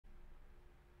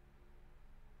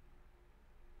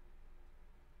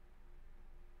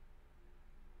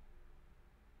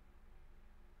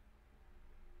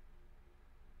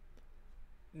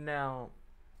Now,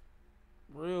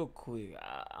 real quick,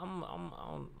 I'm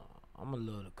a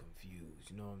little confused.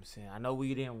 You know what I'm saying? I know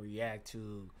we didn't react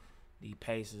to the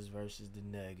Pacers versus the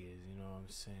Nuggets. You know what I'm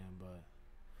saying? But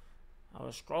I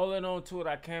was scrolling onto it.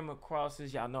 I came across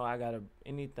this. Y'all know I gotta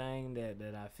anything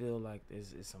that I feel like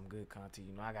is some good content.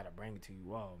 You know, I gotta bring it to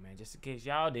you all, man, just in case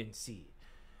y'all didn't see it.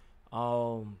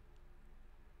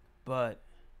 But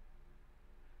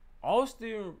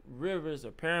Austin Rivers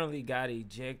apparently got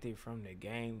ejected from the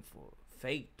game for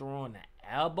fake throwing the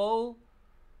elbow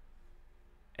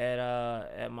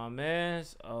at my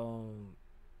man's.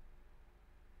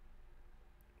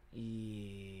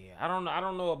 Yeah, I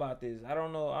don't know about this. I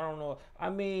don't know. I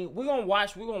mean, we're gonna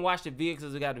watch the vid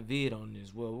because we got the vid on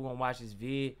this. Well, we're gonna watch this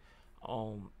vid.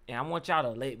 And I want y'all to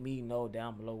let me know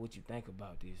down below what you think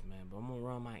about this, man. But I'm gonna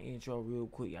run my intro real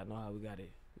quick. Y'all know how we gotta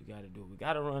do it. We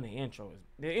gotta run the intro.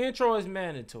 The intro is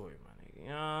mandatory, my nigga. You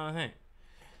know what I'm saying?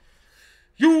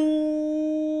 You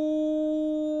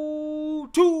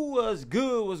too, what's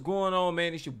good? What's going on,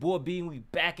 man? It's your boy B, and we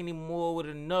back anymore with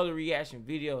another reaction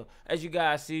video. As you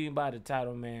guys see by the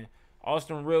title, man,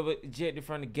 Austin Rivers ejected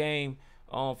from the game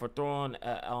for throwing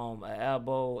an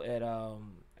elbow at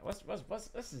what's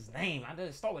his name? I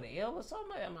didn't start with an L or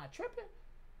something. Am I tripping?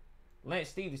 Lance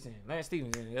Stevenson.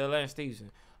 Yeah, Lance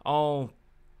Stevenson.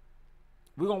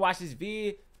 We're gonna watch this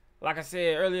vid. Like I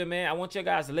said earlier, man, I want you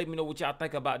guys to let me know what y'all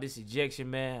think about this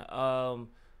ejection, man. I'm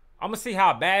gonna see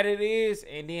how bad it is,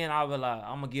 and then I'm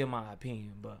gonna give my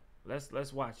opinion. But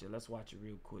let's watch it. Let's watch it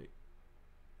real quick.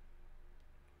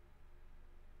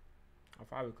 I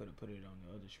probably could have put it on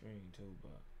the other screen too,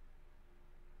 but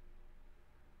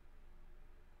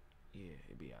yeah,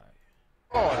 it'd be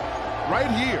all right.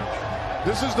 Right here.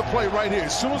 This is the play right here.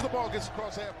 As soon as the ball gets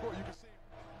across half court, you can see.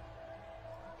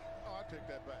 Oh, I take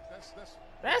that back.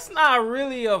 That's not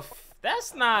really a.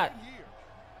 That's not. Right here.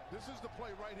 This is the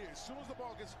play right here. As soon as the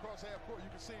ball gets across half court, you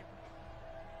can see.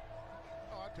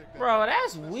 Oh, I take that bro, back.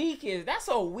 that's weak. That's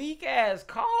a weak ass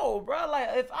call, bro. Like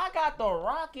if I got the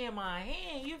rock in my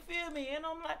hand, you feel me? And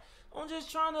I'm just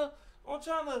trying to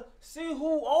see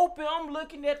who open. I'm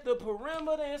looking at the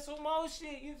perimeter and some more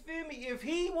shit. You feel me? If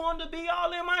he wanted to be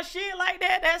all in my shit like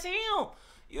that, that's him.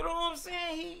 You know what I'm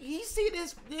saying? He see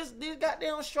this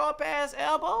goddamn sharp ass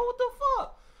elbow. What the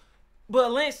fuck?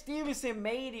 But Lance Stevenson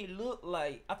made it look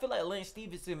like, I feel like Lance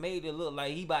Stevenson made it look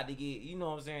like he about to get, you know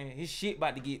what I'm saying? His shit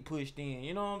about to get pushed in.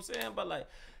 You know what I'm saying? But like,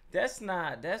 that's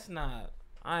not.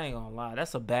 I ain't gonna lie.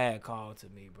 That's a bad call to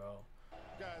me, bro.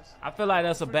 I feel like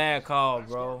that's a bad call,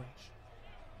 bro.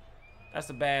 That's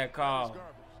a bad call.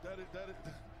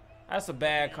 That's a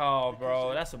bad call,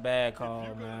 bro. That's a bad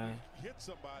call, man. Hit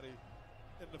somebody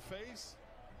in the face.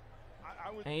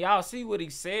 And y'all see what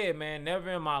he said, man. Never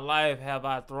in my life have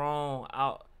I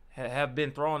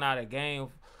been thrown out of game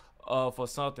for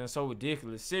something so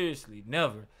ridiculous. Seriously,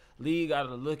 never. League got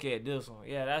to look at this one.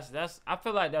 Yeah, that's. I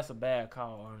feel like that's a bad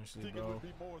call, honestly, bro.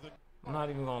 I'm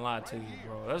not even gonna lie to you,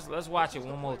 bro. Let's watch it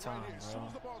one more time, bro. As soon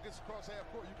as the ball gets across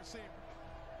half court, you can see.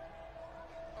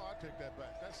 Oh, I take that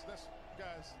back. That's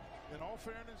guys. In all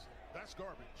fairness, that's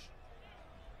garbage.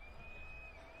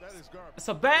 That is garbage. It's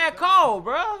a bad call,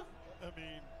 bro. I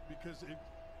mean, because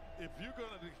if you're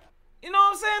gonna, you know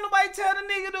what I'm saying? Nobody tell the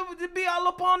nigga to be all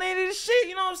up on any of this shit.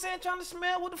 You know what I'm saying? Trying to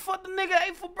smell what the fuck the nigga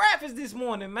ate for breakfast this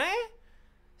morning, man.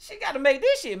 She got to make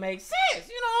this shit make sense.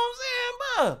 You know what I'm saying,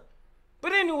 bro?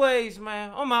 But anyways,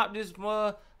 man, I'm out this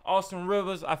mud. Austin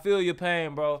Rivers, I feel your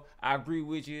pain, bro. I agree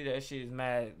with you. That shit is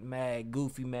mad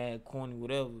goofy, mad corny,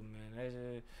 whatever,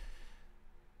 man.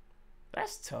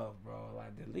 That's tough, bro.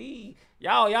 Like the league,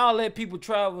 y'all let people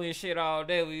travel and shit all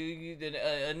day.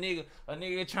 A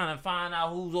nigga trying to find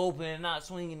out who's open and not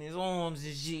swinging his arms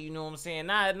and shit. You know what I'm saying?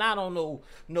 Not on no,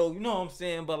 you know what I'm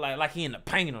saying? But like he in the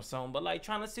paint or something. But like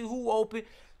trying to see who open,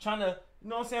 trying to, you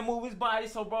know what I'm saying, move his body.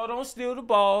 So bro, don't steal the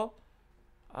ball.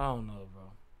 I don't know, bro.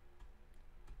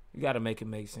 You got to make it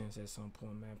make sense at some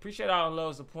point, man. Appreciate all the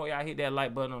love, support. Y'all hit that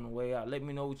like button on the way out. Let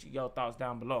me know what y'all thoughts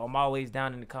down below. I'm always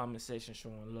down in the comment section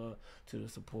showing love to the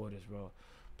supporters, bro.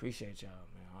 Appreciate y'all,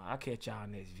 man. I'll catch y'all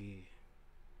next video.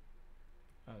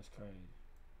 That was crazy.